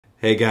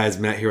Hey guys,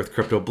 Matt here with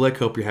Crypto Blick.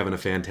 Hope you're having a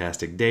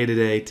fantastic day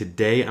today.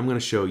 Today I'm going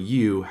to show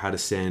you how to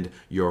send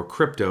your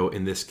crypto,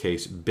 in this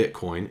case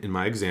Bitcoin in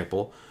my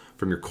example,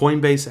 from your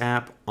Coinbase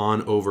app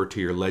on over to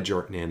your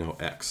ledger Nano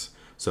X.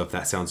 So if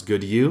that sounds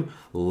good to you,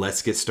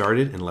 let's get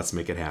started and let's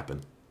make it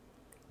happen.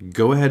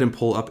 Go ahead and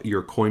pull up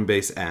your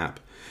Coinbase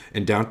app,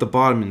 and down at the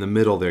bottom in the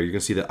middle there you're going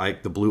to see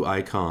the blue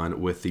icon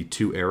with the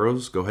two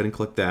arrows. Go ahead and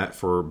click that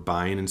for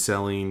buying and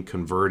selling,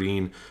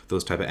 converting,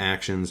 those type of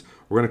actions.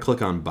 We're going to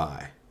click on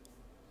buy.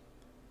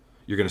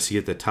 You're going to see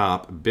at the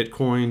top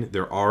Bitcoin.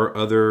 There are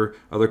other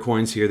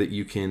coins here that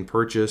you can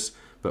purchase,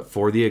 but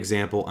for the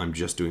example, I'm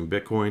just doing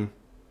Bitcoin.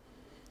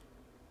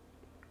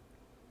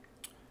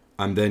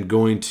 I'm then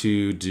going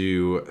to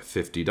do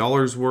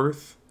 $50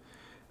 worth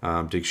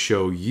to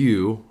show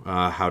you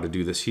how to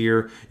do this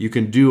here. You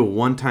can do a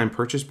one-time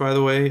purchase, by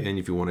the way, and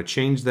if you want to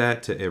change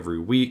that to every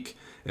week,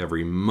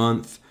 every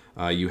month,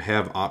 you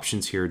have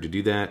options here to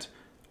do that.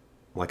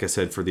 Like I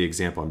said, for the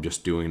example, I'm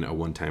just doing a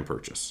one-time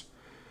purchase.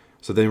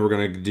 So then we're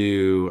going to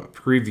do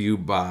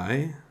preview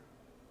buy.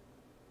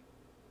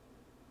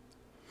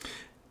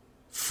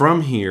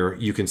 From here,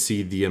 you can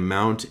see the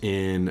amount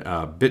in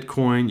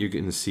Bitcoin. You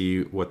can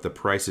see what the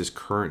price is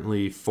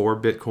currently for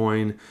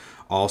Bitcoin.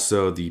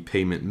 Also the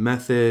payment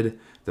method,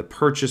 the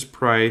purchase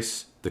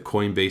price, the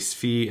Coinbase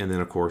fee, and then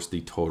of course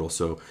the total.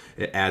 So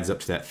it adds up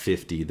to that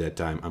 50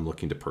 that I'm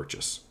looking to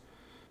purchase.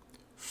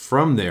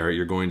 From there,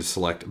 you're going to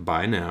select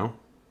buy now.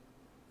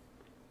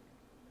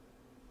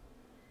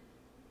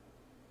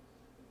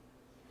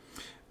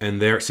 And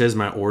there it says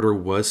my order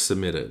was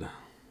submitted.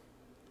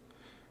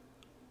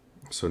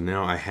 So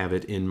now I have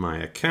it in my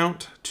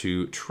account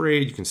to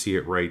trade. You can see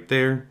it right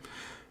there.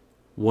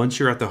 Once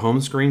you're at the home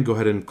screen, go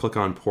ahead and click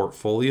on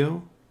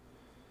portfolio.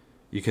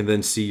 You can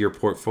then see your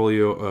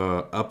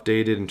portfolio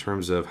updated in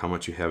terms of how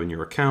much you have in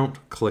your account.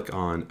 Click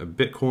on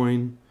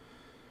Bitcoin.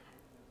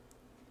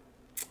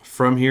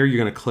 From here, you're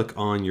going to click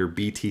on your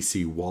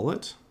BTC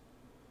wallet.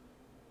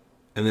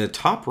 And then the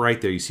top right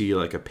there, you see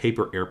like a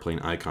paper airplane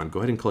icon. Go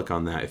ahead and click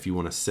on that if you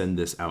want to send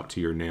this out to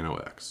your Nano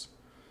X.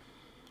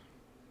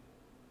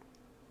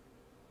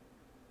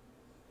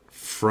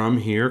 From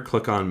here,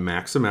 click on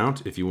max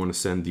amount if you want to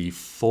send the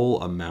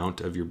full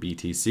amount of your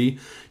BTC.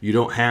 You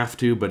don't have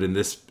to, but in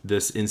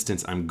this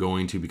instance, I'm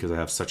going to because I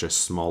have such a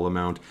small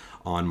amount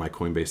on my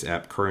Coinbase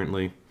app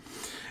currently.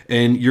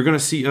 And you're going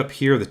to see up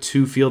here the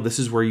to field. This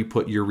is where you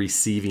put your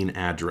receiving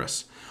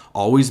address.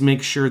 Always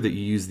make sure that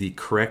you use the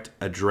correct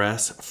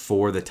address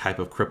for the type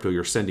of crypto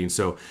you're sending.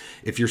 So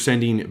if you're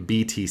sending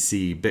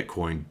BTC,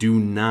 Bitcoin, do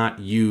not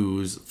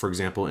use, for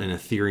example, an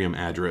Ethereum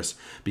address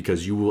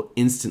because you will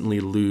instantly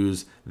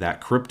lose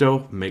that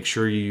crypto. Make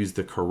sure you use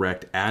the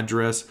correct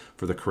address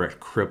for the correct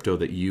crypto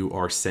that you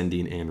are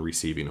sending and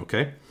receiving,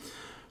 okay?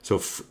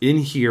 So in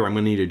here, I'm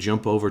going to need to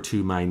jump over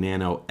to my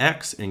Nano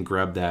X and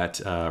grab that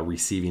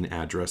receiving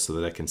address so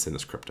that I can send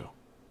this crypto.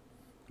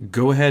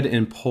 Go ahead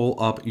and pull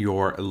up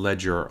your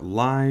ledger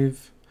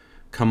live.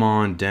 Come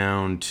on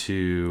down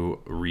to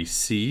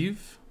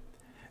receive.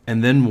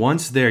 And then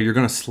once there, you're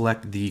going to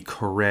select the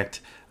correct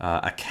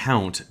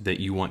account that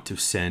you want to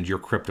send your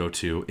crypto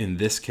to. In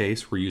this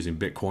case, we're using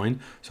Bitcoin.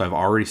 So I've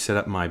already set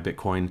up my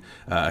Bitcoin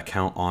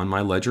account on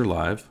my ledger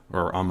live,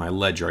 or on my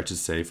ledger, I should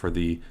say, for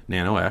the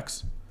Nano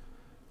X.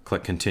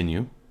 Click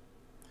continue.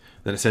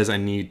 Then it says I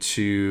need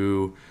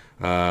to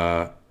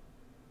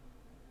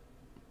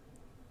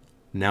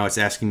now it's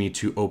asking me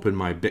to open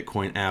my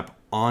Bitcoin app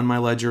on my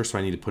ledger, so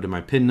I need to put in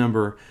my PIN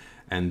number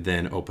and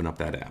then open up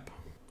that app.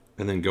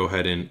 And then go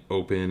ahead and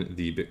open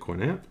the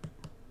Bitcoin app.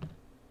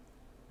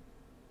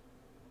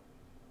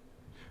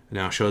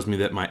 Now it shows me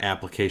that my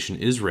application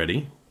is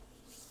ready.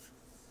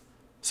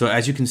 So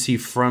as you can see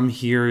from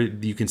here,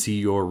 you can see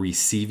your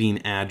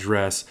receiving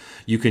address.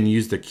 You can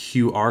use the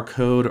QR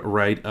code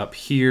right up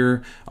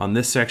here. On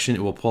this section,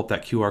 it will pull up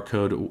that QR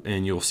code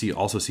and you'll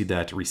also see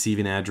that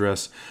receiving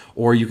address,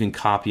 or you can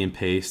copy and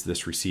paste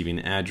this receiving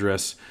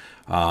address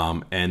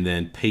and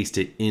then paste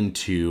it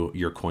into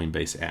your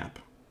Coinbase app.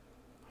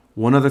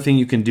 One other thing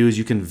you can do is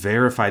you can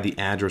verify the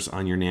address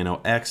on your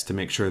Nano X to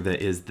make sure that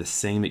it is the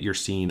same that you're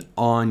seeing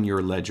on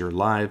your ledger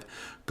live.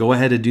 Go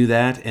ahead and do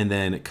that and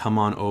then come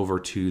on over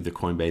to the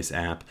Coinbase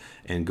app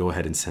and go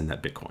ahead and send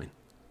that Bitcoin.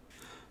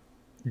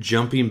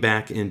 Jumping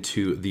back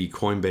into the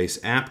Coinbase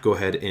app, go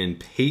ahead and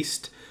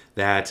paste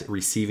that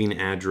receiving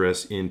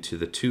address into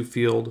the to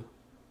field.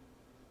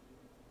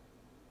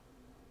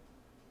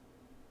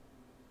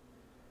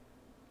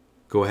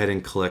 Go ahead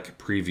and click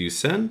preview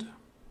send.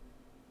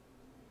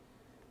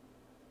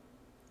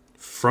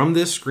 From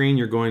this screen,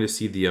 you're going to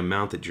see the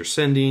amount that you're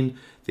sending,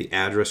 the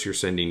address you're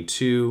sending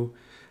to.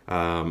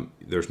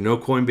 There's no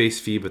Coinbase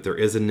fee, but there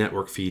is a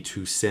network fee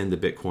to send the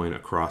Bitcoin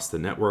across the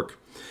network.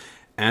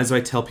 As I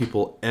tell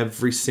people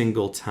every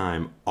single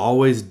time,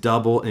 always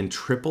double and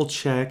triple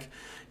check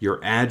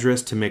your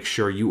address to make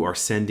sure you are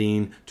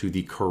sending to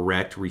the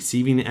correct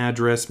receiving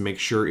address. Make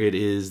sure it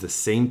is the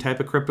same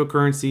type of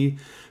cryptocurrency,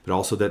 but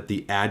also that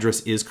the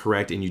address is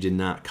correct and you did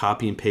not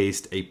copy and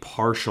paste a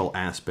partial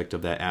aspect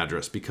of that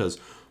address, because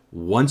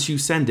once you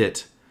send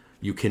it,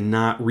 You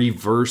cannot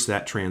reverse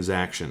that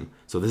transaction.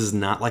 So this is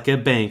not like a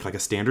bank, like a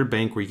standard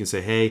bank where you can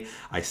say, hey,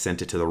 I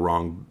sent it to the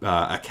wrong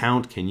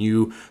account. Can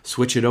you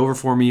switch it over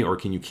for me, or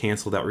can you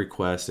cancel that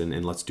request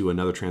and let's do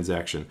another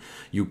transaction?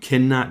 You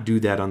cannot do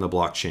that on the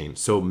blockchain.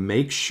 So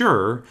make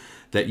sure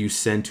that you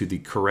send to the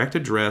correct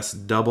address,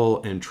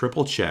 double and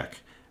triple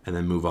check, and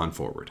then move on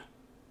forward.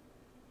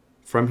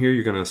 From here,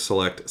 you're going to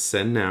select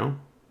Send Now.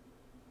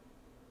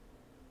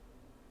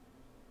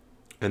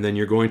 And then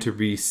you're going to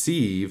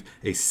receive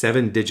a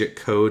 7-digit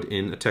code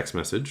in a text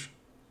message.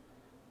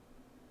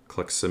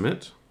 Click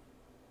Submit.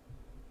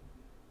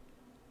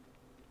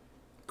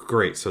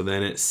 Great, so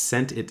then it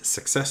sent it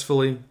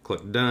successfully.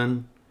 Click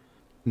Done.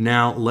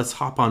 Now let's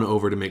hop on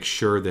over to make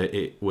sure that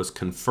it was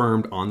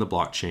confirmed on the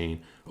blockchain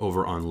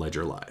over on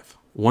Ledger Live.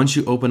 Once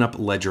you open up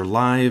Ledger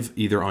Live,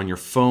 either on your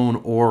phone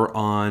or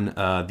on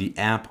the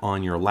app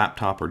on your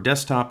laptop or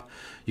desktop,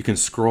 you can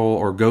scroll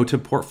or go to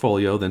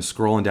Portfolio, then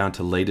scrolling down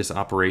to Latest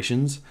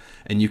Operations,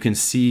 and you can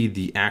see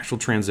the actual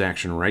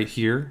transaction right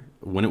here,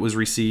 when it was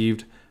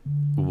received,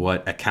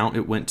 what account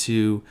it went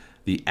to,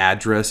 the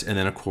address, and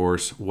then of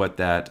course what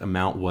that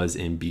amount was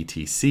in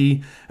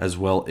BTC, as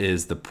well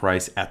as the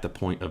price at the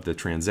point of the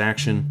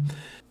transaction.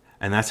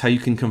 And that's how you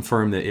can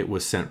confirm that it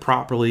was sent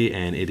properly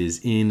and it is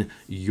in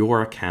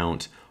your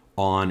account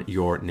on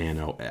your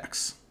Nano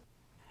X.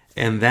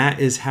 And that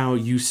is how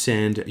you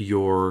send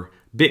your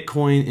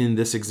Bitcoin in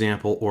this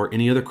example, or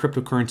any other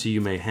cryptocurrency you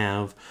may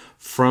have,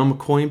 from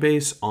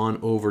Coinbase on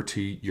over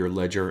to your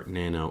Ledger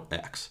Nano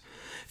X.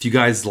 If you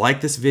guys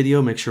like this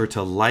video, make sure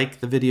to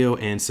like the video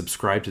and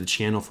subscribe to the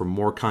channel for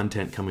more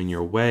content coming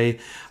your way.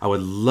 I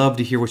would love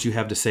to hear what you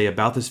have to say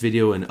about this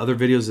video and other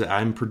videos that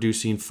I'm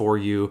producing for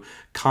you.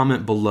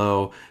 Comment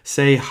below,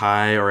 say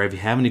hi, or if you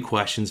have any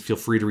questions, feel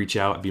free to reach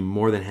out. I'd be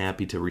more than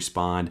happy to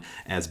respond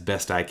as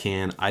best I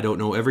can. I don't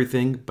know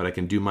everything, but I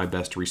can do my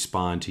best to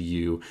respond to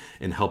you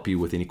and help you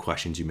with any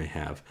questions you may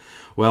have.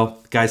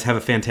 Well, guys, have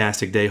a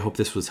fantastic day. Hope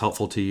this was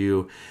helpful to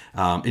you.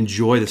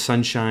 Enjoy the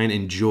sunshine,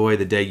 enjoy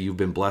the day you've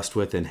been blessed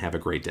with, and have a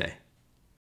great day.